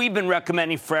 one that we've been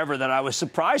recommending forever that I was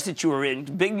surprised that you were in,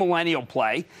 big millennial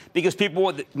play, because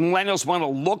millennials want to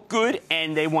look good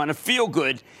and they want to feel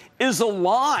good, is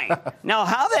Align. Now,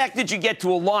 how the heck did you get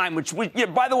to Align, which,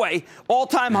 by the way,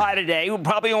 all-time high today,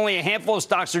 probably only a handful of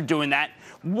stocks are doing that.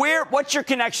 What's your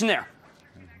connection there?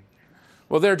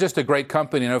 Well, they're just a great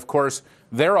company, and of course,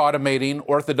 they're automating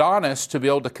orthodontists to be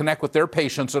able to connect with their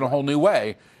patients in a whole new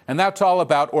way. And that's all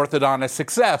about orthodontist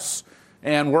success.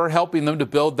 And we're helping them to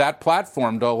build that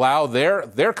platform to allow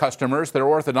their customers, their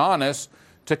orthodontists,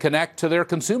 to connect to their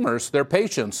consumers, their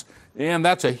patients. And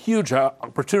that's a huge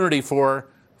opportunity for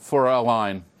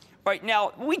Align. Right,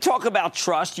 now, we talk about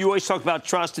trust. You always talk about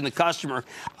trust in the customer.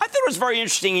 I thought it was very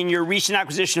interesting in your recent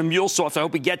acquisition of MuleSoft, I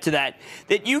hope we get to that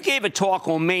you gave a talk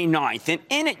on May 9th. And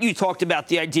in it, you talked about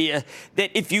the idea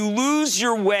that if you lose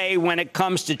your way when it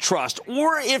comes to trust,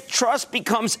 or if trust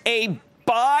becomes a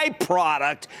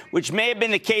byproduct, which may have been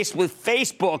the case with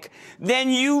Facebook, then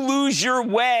you lose your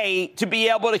way to be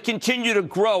able to continue to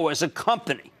grow as a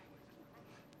company.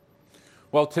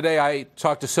 Well, today I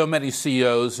talked to so many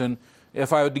CEOs, and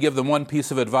if I were to give them one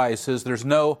piece of advice, is there's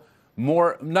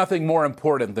nothing more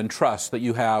important than trust that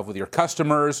you have with your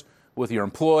customers, with your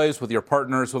employees, with your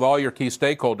partners, with all your key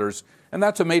stakeholders. And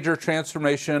that's a major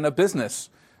transformation of business.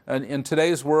 And in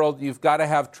today's world, you've got to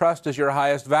have trust as your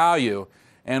highest value.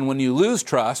 And when you lose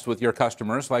trust with your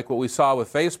customers, like what we saw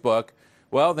with Facebook,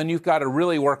 well, then you've got to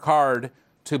really work hard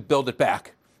to build it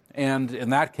back. And in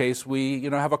that case, we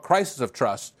have a crisis of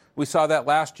trust. We saw that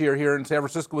last year here in San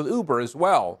Francisco with Uber as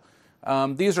well.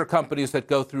 These are companies that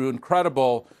go through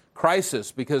incredible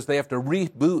crisis because they have to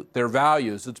reboot their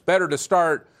values. It's better to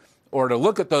start or to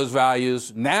look at those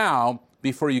values now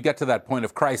before you get to that point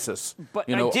of crisis. But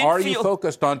you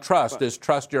focused on trust? Is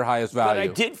trust your highest value?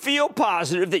 But I did feel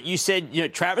positive that you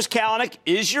said, Travis Kalanick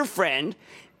is your friend,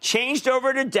 changed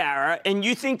over to Dara, and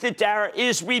you think that Dara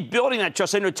is rebuilding that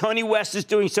trust. I know Tony West is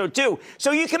doing so too.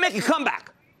 So you can make a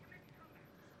comeback.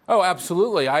 Oh,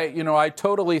 absolutely. I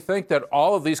totally think that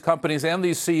all of these companies and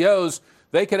these CEOs,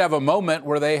 they could have a moment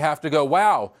where they have to go,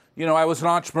 wow, I was an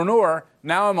entrepreneur.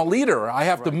 Now I'm a leader. I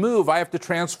have to move. I have to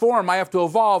transform. I have to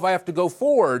evolve. I have to go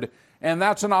forward. And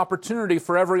that's an opportunity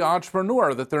for every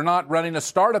entrepreneur, that they're not running a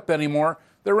startup anymore.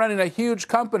 They're running a huge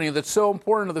company that's so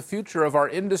important to the future of our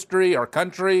industry, our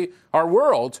country, our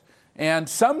world. And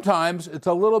sometimes it's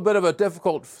a little bit of a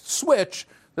difficult switch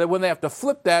that when they have to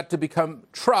flip that to become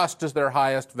trust as their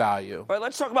highest value. All right,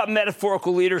 let's talk about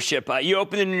metaphorical leadership. You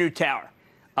opened a new tower,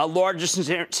 largest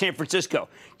in San Francisco.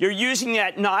 You're using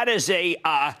that not as a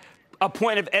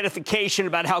point of edification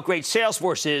about how great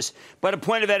Salesforce is, but a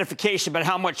point of edification about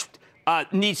how much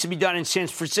needs to be done in San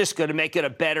Francisco to make it a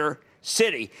better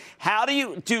city. How do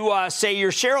you say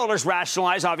your shareholders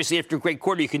rationalize? Obviously, after a great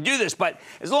quarter, you can do this, but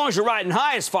as long as you're riding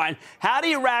high, it's fine. How do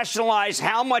you rationalize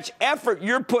how much effort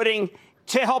you're putting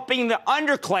to helping the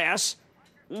underclass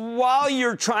while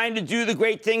you're trying to do the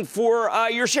great thing for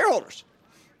your shareholders?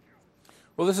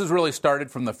 Well, this has really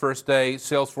started from the first day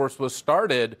Salesforce was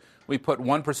started. We put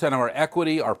 1% of our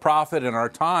equity, our profit, and our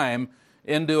time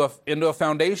into a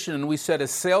foundation, and we said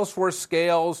as Salesforce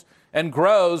scales and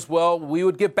grows, well, we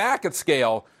would get back at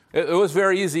scale. It was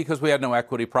very easy because we had no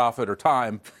equity, profit, or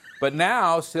time. But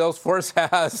now Salesforce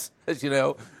has, as you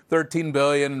know, $13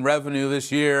 billion in revenue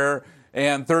this year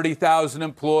and 30,000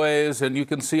 employees, and you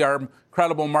can see our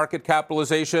incredible market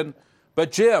capitalization.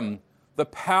 But Jim, the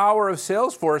power of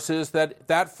Salesforce is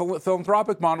that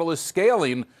philanthropic model is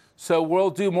scaling. So we'll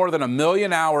do more than 1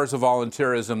 million hours of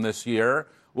volunteerism this year.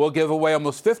 We'll give away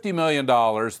almost $50 million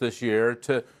this year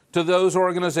to those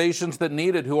organizations that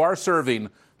need it, who are serving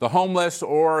the homeless,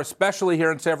 or especially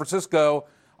here in San Francisco,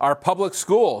 our public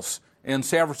schools in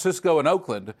San Francisco and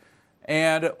Oakland.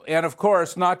 And of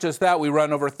course, not just that, we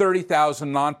run over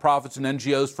 30,000 nonprofits and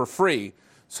NGOs for free.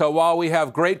 So while we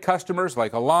have great customers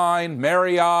like Align,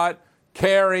 Marriott,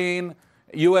 Caring,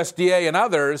 USDA, and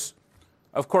others,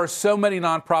 of course, so many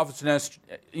nonprofits and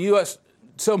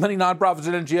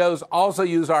NGOs also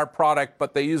use our product,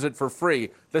 but they use it for free.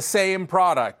 The same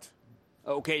product.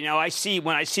 Okay, now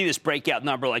when I see this breakout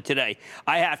number like today,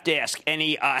 I have to ask,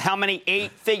 how many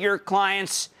 8-figure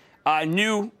clients,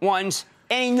 new ones,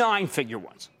 any 9-figure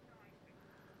ones?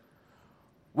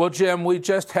 Well, Jim, we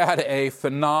just had a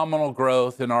phenomenal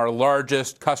growth in our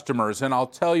largest customers. And I'll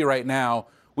tell you right now,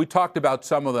 we talked about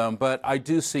some of them, but I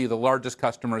do see the largest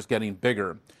customers getting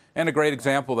bigger. And a great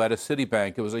example of that is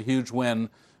Citibank. It was a huge win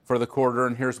for the quarter,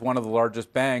 and here's one of the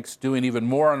largest banks doing even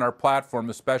more on our platform,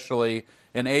 especially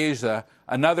in Asia.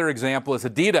 Another example is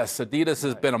Adidas. Adidas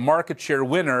has been a market share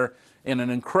winner in an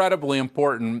incredibly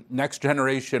important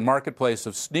next-generation marketplace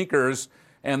of sneakers,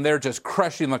 and they're just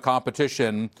crushing the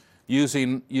competition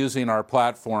using our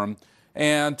platform.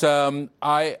 And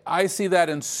I see that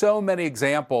in so many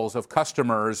examples of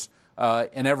customers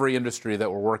in every industry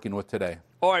that we're working with today.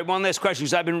 All right, one last question,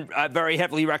 because I've been very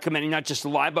heavily recommending not just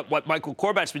Live, but what Michael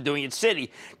Corbat's been doing at Citi.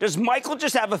 Does Michael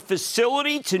just have a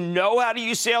facility to know how to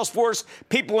use Salesforce?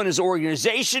 People in his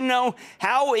organization know?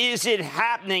 How is it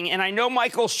happening? And I know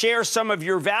Michael shares some of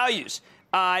your values,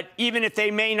 even if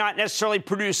they may not necessarily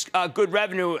produce good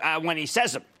revenue when he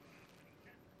says them.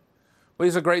 Well,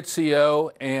 he's a great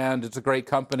CEO, and it's a great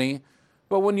company.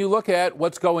 But when you look at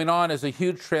what's going on as a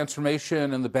huge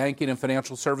transformation in the banking and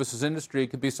financial services industry, it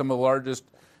could be some of the largest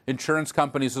insurance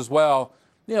companies as well.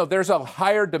 There's a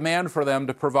higher demand for them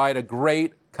to provide a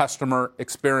great customer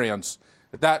experience.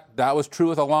 That was true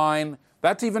with Align.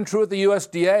 That's even true with the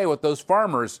USDA, with those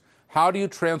farmers. How do you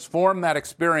transform that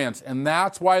experience? And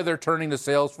that's why they're turning to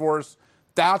Salesforce.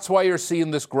 That's why you're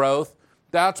seeing this growth.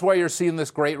 That's why you're seeing this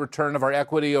great return of our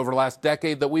equity over the last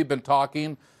decade that we've been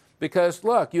talking. Because,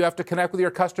 look, you have to connect with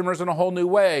your customers in a whole new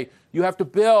way. You have to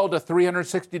build a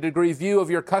 360-degree view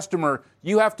of your customer.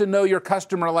 You have to know your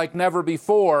customer like never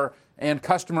before, and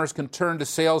customers can turn to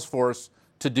Salesforce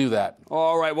to do that.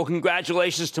 All right. Well,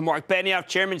 congratulations to Mark Benioff,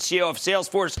 Chairman and CEO of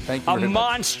Salesforce. Thank you. A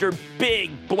monster,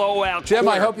 big blowout Jim,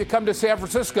 quarter. I hope you come to San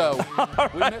Francisco. All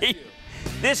We right. miss you.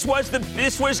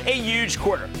 This was a huge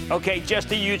quarter, okay?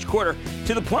 Just a huge quarter,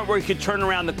 to the point where you could turn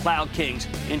around the Cloud Kings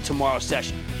in tomorrow's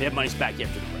session. They have money's back after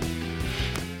the break.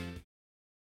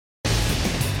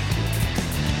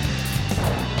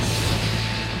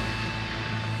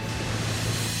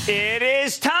 It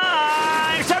is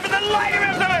time. Time for the lightning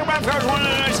round.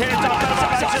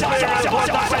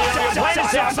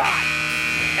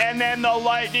 And then the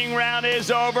lightning round is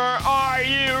over. Are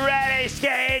you ready,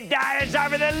 Skate Dine? It's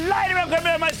time for the lightning round. Come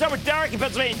in. Let's start with Derek in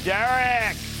Pennsylvania.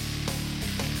 Derek.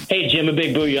 Hey, Jim, a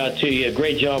big booyah to you.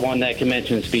 Great job on that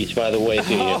commencement speech, by the way,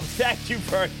 to you. Thank you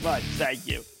very much. Thank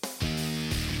you.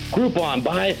 Groupon,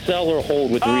 buy, sell, or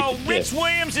hold with the recent Rich dip.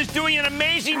 Williams is doing an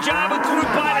amazing job with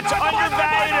Groupon. It's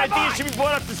undervalued. I think it should be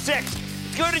brought up to 6.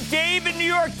 Let's go to Dave in New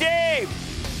York. Dave.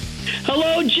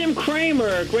 Hello, Jim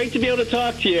Cramer. Great to be able to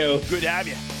talk to you. Good to have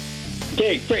you.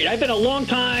 Okay, great. I've been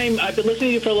listening to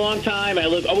you for a long time. I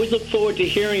always look forward to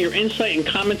hearing your insight and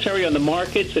commentary on the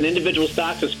markets and individual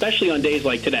stocks, especially on days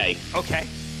like today. Okay.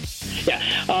 Yeah.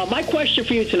 My question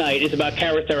for you tonight is about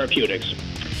Cara Therapeutics.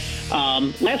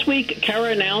 Last week,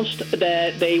 Cara announced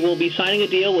that they will be signing a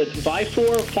deal with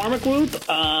Vifor Pharma Group,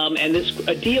 and this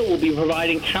deal will be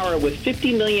providing Cara with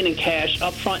 $50 million in cash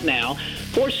up front now,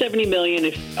 $470 million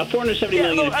in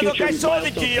future. Look, I saw the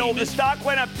milestone deal. payments. The stock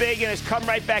went up big and has come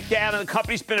right back down, and the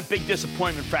company's been a big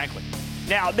disappointment, frankly.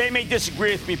 Now, they may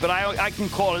disagree with me, but I can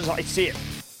call it as I see it.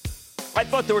 I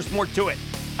thought there was more to it.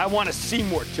 I want to see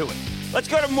more to it. Let's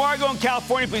go to Margot in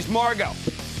California, please. Margot.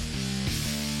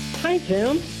 Hi,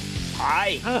 Jim.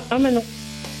 Hi. I'm an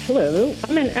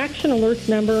Action Alerts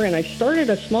member, and I started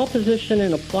a small position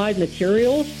in Applied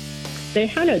Materials. They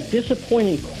had a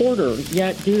disappointing quarter,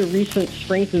 yet due to recent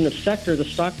strength in the sector, the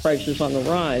stock price is on the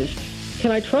rise.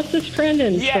 Can I trust this trend,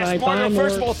 and should I buy Margo, more?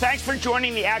 first of all, thanks for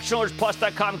joining the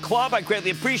ActionAlertsPlus.com club. I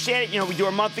greatly appreciate it. You know, we do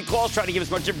our monthly calls, try to give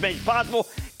as much information as possible.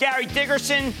 Gary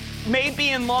Dickerson may be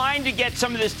in line to get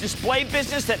some of this display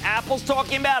business that Apple's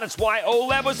talking about. It's why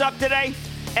OLED was up today.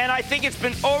 And I think it's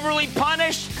been overly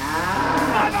punished.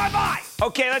 Bye.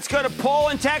 Okay, let's go to Paul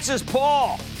in Texas.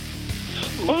 Paul.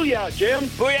 Booyah, Jim.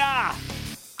 Booyah.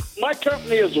 My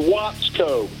company is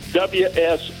Watsco,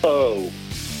 WSO.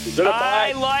 Is it a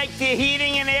buy? I like the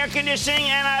heating and air conditioning,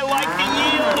 and I like the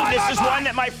yield. This is one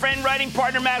that my friend, writing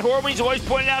partner Matt Horwitz, has always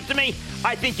pointed out to me.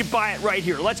 I think you buy it right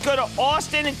here. Let's go to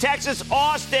Austin in Texas.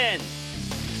 Austin.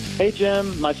 Hey,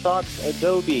 Jim. My stock's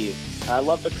Adobe. I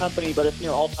love the company, but it's near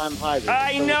all-time highs.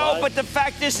 I know, but the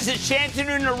fact is that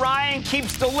Shantanu Narayan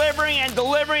keeps delivering and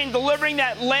delivering and delivering.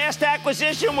 That last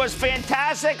acquisition was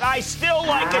fantastic. I still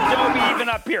like Adobe even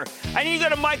up here. I need to go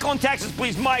to Michael in Texas,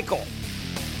 please. Michael.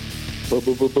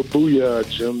 Booyah,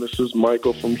 Jim. This is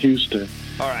Michael from Houston.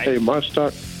 All right. Hey, my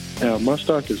stock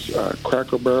is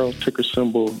Cracker Barrel, ticker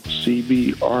symbol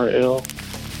CBRL,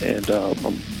 and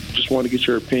I'm just want to get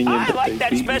your opinion. I like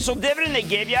that special dividend they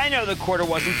gave you. I know the quarter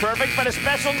wasn't perfect, but a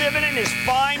special dividend is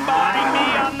fine by me.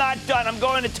 I'm not done. I'm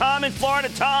going to Tom in Florida.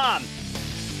 Tom.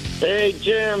 Hey,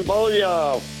 Jim.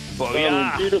 Booyah.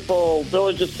 Booyah. From beautiful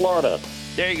Villages, Florida.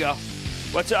 There you go.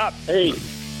 What's up? Hey,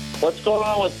 what's going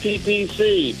on with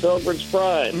PPC, Pilgrim's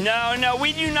Pride? No,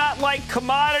 we do not like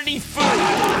commodity food.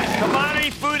 Commodity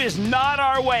food is not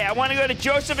our way. I want to go to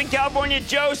Joseph in California.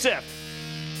 Joseph.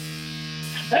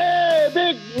 Hey,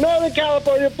 big Northern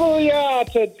California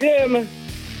booyah to Jim.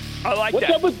 I like What's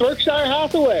that. up with Berkshire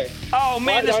Hathaway? Oh,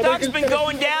 man, the stock's been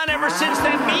going down ever since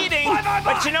that meeting.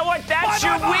 But you know what? That's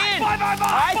your win.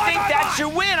 I think that's your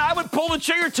win. I would pull the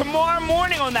trigger tomorrow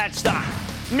morning on that stock.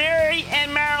 Mary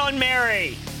and Marilyn.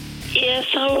 Mary. Yes,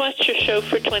 I watch your show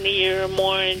for 20 years or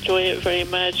more. Enjoy it very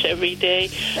much every day.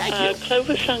 Thank you.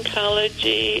 Clovis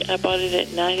Oncology, I bought it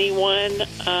at 91.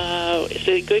 Is it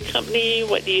a good company?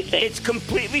 What do you think? It's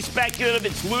completely speculative.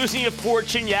 It's losing a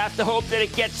fortune. You have to hope that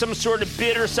it gets some sort of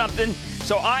bid or something.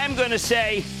 So I am going to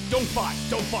say, don't buy.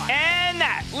 And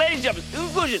that, ladies and gentlemen, the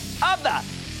conclusion of the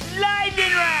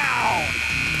Lightning Round.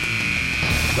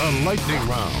 The Lightning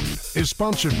Round is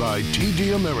sponsored by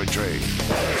TD Ameritrade.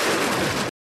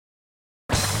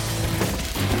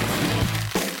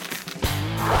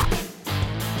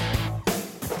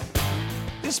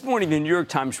 This morning, the New York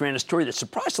Times ran a story that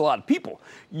surprised a lot of people.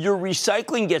 Your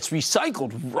recycling gets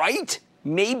recycled, right?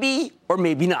 Maybe or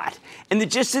maybe not. And the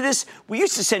gist of this, we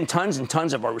used to send tons and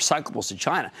tons of our recyclables to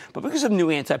China, but because of new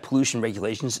anti-pollution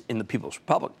regulations in the People's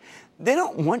Republic, they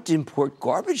don't want to import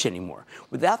garbage anymore.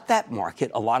 Without that market,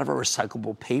 a lot of our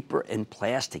recyclable paper and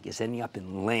plastic is ending up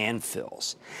in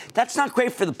landfills. That's not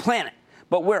great for the planet,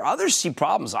 But where others see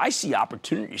problems, I see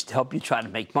opportunities to help you try to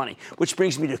make money, which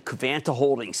brings me to Covanta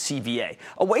Holdings, CVA,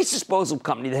 a waste disposal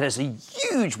company that has a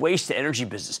huge waste-to-energy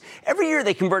business. Every year,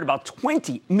 they convert about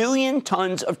 20 million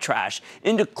tons of trash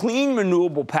into clean,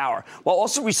 renewable power, while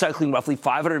also recycling roughly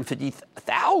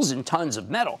 550,000 tons of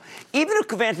metal. Even if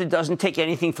Covanta doesn't take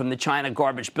anything from the China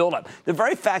garbage buildup, the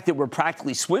very fact that we're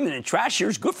practically swimming in trash here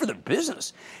is good for their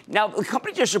business. Now, the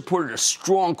company just reported a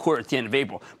strong quarter at the end of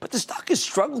April, but the stock has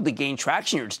struggled to gain traction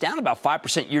here. It's down about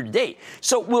 5% year to date.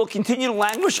 So will it continue to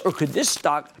languish, or could this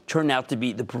stock turn out to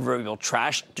be the proverbial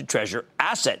trash to treasure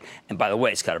asset? And by the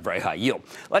way, it's got a very high yield.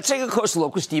 Let's take a closer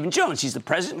look with Stephen Jones. He's the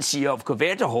president and CEO of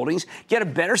Covanta Holdings. Get a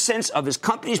better sense of his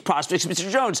company's prospects. Mr.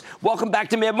 Jones, welcome back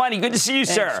to Mad Money. Good to see you,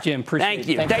 sir. Thanks, Jim. Appreciate Thank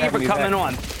you. it. Thank you for coming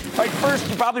on. All right, first,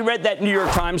 you probably read that New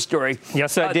York Times story.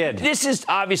 Yes, I did. This is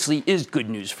obviously is good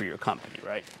news for your company,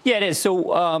 right? Yeah, it is.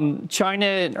 So China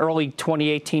in early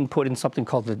 2018 put in something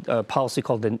called the policy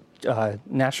called the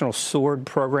National Sword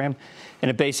Program. And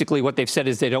it basically what they've said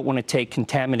is they don't want to take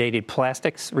contaminated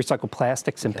plastics, recycled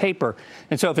plastics and paper.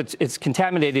 And so if it's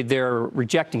contaminated, they're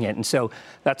rejecting it. And so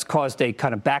that's caused a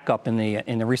kind of backup in the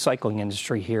recycling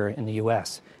industry here in the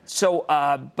U.S. So,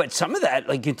 but some of that,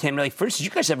 like contaminated, for instance,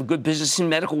 you guys have a good business in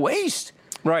medical waste.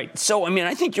 Right. So, I mean,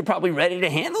 I think you're probably ready to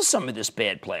handle some of this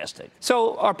bad plastic.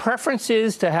 So our preference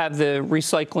is to have the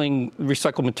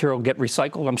recycled material get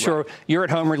recycled. I'm sure you're at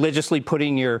home religiously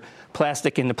putting your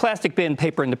plastic in the plastic bin,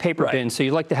 paper in the paper bin, so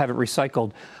you like to have it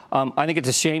recycled. I think it's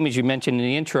a shame, as you mentioned in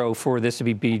the intro, for this to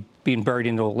be being buried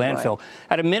into a landfill. Right.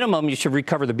 At a minimum, you should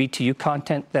recover the BTU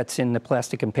content that's in the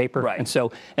plastic and paper. Right. And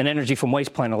so an energy from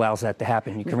waste plant allows that to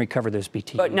happen. You can recover those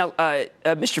BTUs. But now,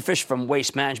 Mr. Fish from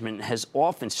Waste Management has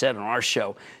often said on our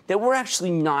show that we're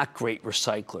actually not great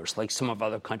recyclers like some of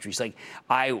other countries. Like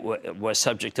I was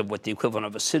subject of what the equivalent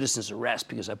of a citizen's arrest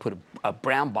because I put a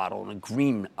brown bottle in a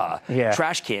green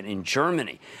trash can in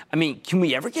Germany. I mean, can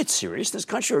we ever get serious in this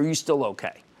country, or are you still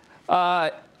okay?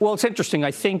 Well, it's interesting.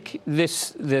 I think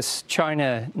this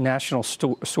China National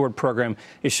Sword Program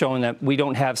is showing that we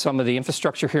don't have some of the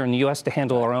infrastructure here in the U.S. to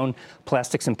handle our own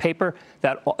plastics and paper.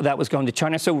 That was going to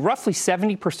China. So roughly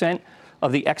 70%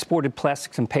 of the exported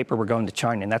plastics and paper were going to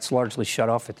China, and that's largely shut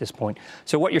off at this point.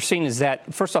 So what you're seeing is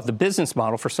that, first off, the business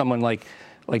model for someone like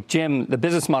Jim, the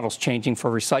business model's changing for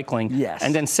recycling. Yes.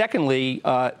 And then secondly,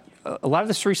 a lot of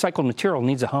this recycled material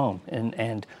needs a home,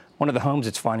 and one of the homes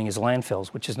it's finding is landfills,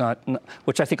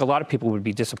 which I think a lot of people would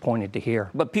be disappointed to hear.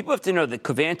 But people have to know that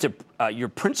Covanta, your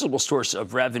principal source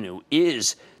of revenue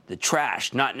is the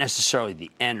trash, not necessarily the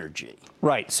energy.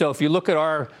 Right. So if you look at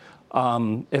our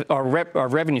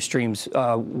revenue streams,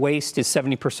 waste is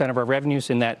 70% of our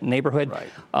revenues in that neighborhood. Right.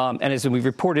 And as we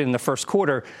reported in the first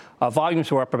quarter,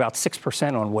 volumes were up about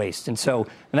 6% on waste. And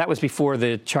that was before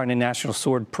the China National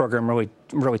Sword Program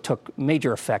really took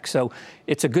major effect. So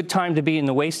it's a good time to be in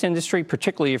the waste industry,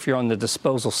 particularly if you're on the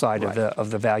disposal side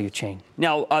of the value chain.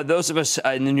 Now, those of us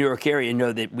in the New York area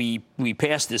know that we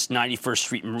passed this 91st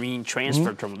Street Marine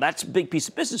Transfer Terminal. That's a big piece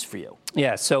of business for you.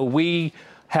 Yeah, so we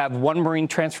have one marine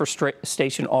transfer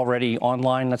station already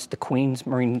online. That's the Queens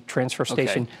Marine Transfer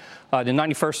Station. The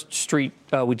 91st Street,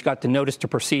 we got the notice to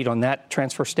proceed on that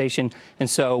transfer station. And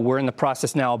so we're in the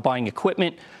process now of buying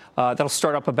equipment. That'll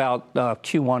start up about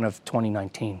Q1 of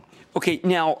 2019. Okay,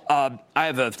 now I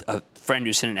have a friend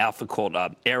who's in an outfit called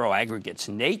Aero Aggregates,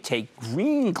 and they take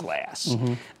green glass,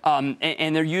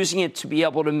 and they're using it to be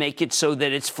able to make it so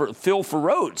that it's fill for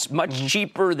roads, much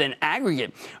cheaper than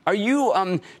aggregate. Are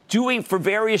you doing for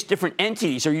various different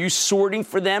entities? Are you sorting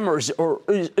for them, or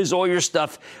is all your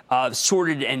stuff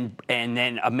sorted and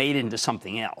then made into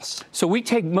something else? So we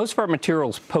take most of our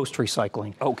materials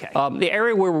post-recycling. Okay. The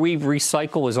area where we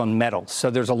recycle is on metals. So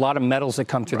there's a lot of metals that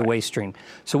come through the waste stream.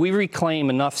 So we reclaim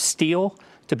enough steel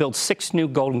to build 6 new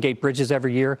Golden Gate bridges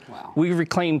every year. Wow. We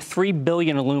reclaim 3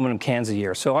 billion aluminum cans a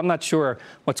year. So I'm not sure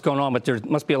what's going on, but there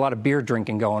must be a lot of beer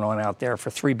drinking going on out there for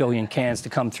 3 billion cans to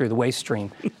come through the waste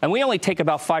stream. And we only take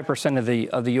about 5%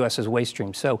 of the U.S.'s waste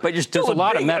stream. So but you're still there's a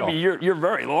lot of metal. I mean, you're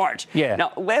very large. Yeah.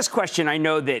 Now, last question. I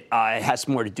know that it has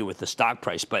more to do with the stock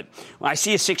price, but when I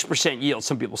see a 6% yield,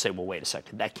 some people say, well, wait a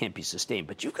second, that can't be sustained.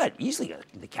 But you've got easily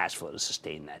the cash flow to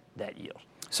sustain that yield.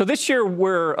 So this year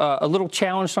we're a little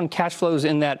challenged on cash flows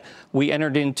in that we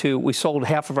sold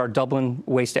half of our Dublin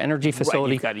waste to energy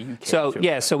facility. Right, you've got a UK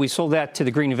too. So we sold that to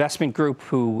the Green Investment Group,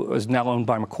 who is now owned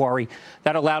by Macquarie.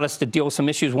 That allowed us to deal with some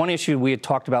issues. One issue we had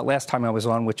talked about last time I was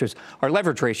on, which was our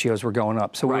leverage ratios were going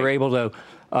up. So we were able to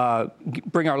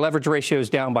bring our leverage ratios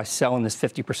down by selling this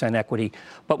 50% equity.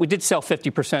 But we did sell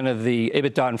 50% of the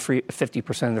EBITDA and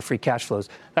 50% of the free cash flows.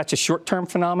 That's a short-term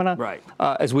phenomena. Right.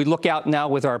 As we look out now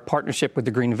with our partnership with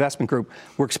the Green Investment Group,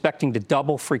 we're expecting to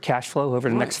double free cash flow over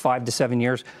the next 5 to 7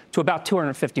 years to about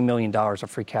 $250 million of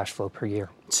free cash flow per year.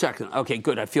 Second. Okay,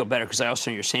 good. I feel better because I also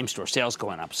know your same-store sales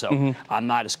going up, so I'm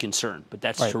not as concerned. But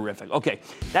that's terrific. Okay,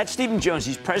 that's Stephen Jones.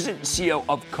 He's president and CEO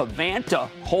of Covanta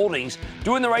Holdings,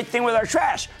 doing the right thing with our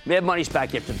trash. Mad Money's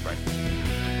back after the break.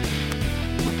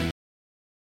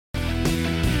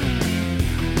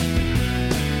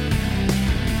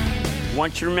 I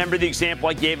want you to remember the example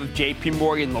I gave of JP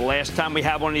Morgan the last time we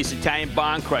had one of these Italian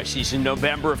bond crises in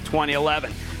November of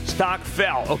 2011. Stock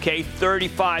fell,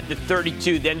 35 to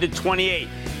 32, then to 28.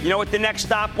 You know what the next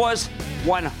stop was?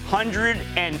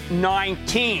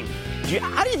 119.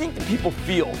 How do you think the people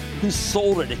feel who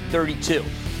sold it at 32,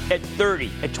 at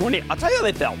 30, at 20? I'll tell you how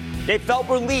they felt. They felt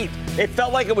relieved. They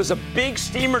felt like it was a big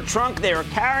steamer trunk. They were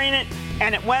carrying it,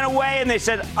 and it went away, and they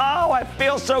said, oh, I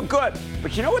feel so good.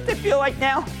 But you know what they feel like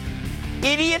now?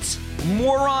 Idiots,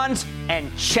 morons,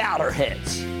 and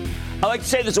chowderheads. I like to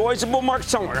say there's always a bull market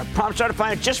somewhere. I promise I'll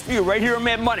find it just for you right here on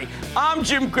Mad Money. I'm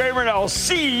Jim Cramer, and I'll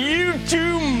see you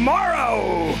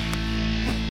tomorrow.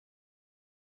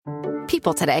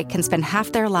 People today can spend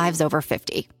half their lives over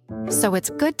 50. So it's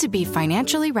good to be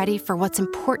financially ready for what's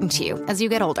important to you as you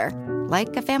get older,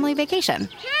 like a family vacation.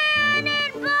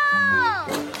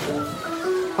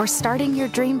 Or starting your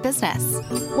dream business.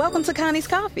 Welcome to Connie's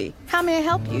Coffee. How may I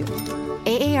help you?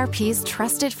 AARP's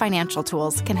trusted financial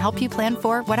tools can help you plan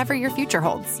for whatever your future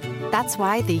holds. That's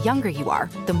why the younger you are,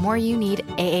 the more you need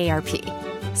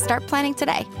AARP. Start planning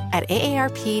today at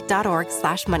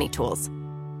aarp.org/moneytools.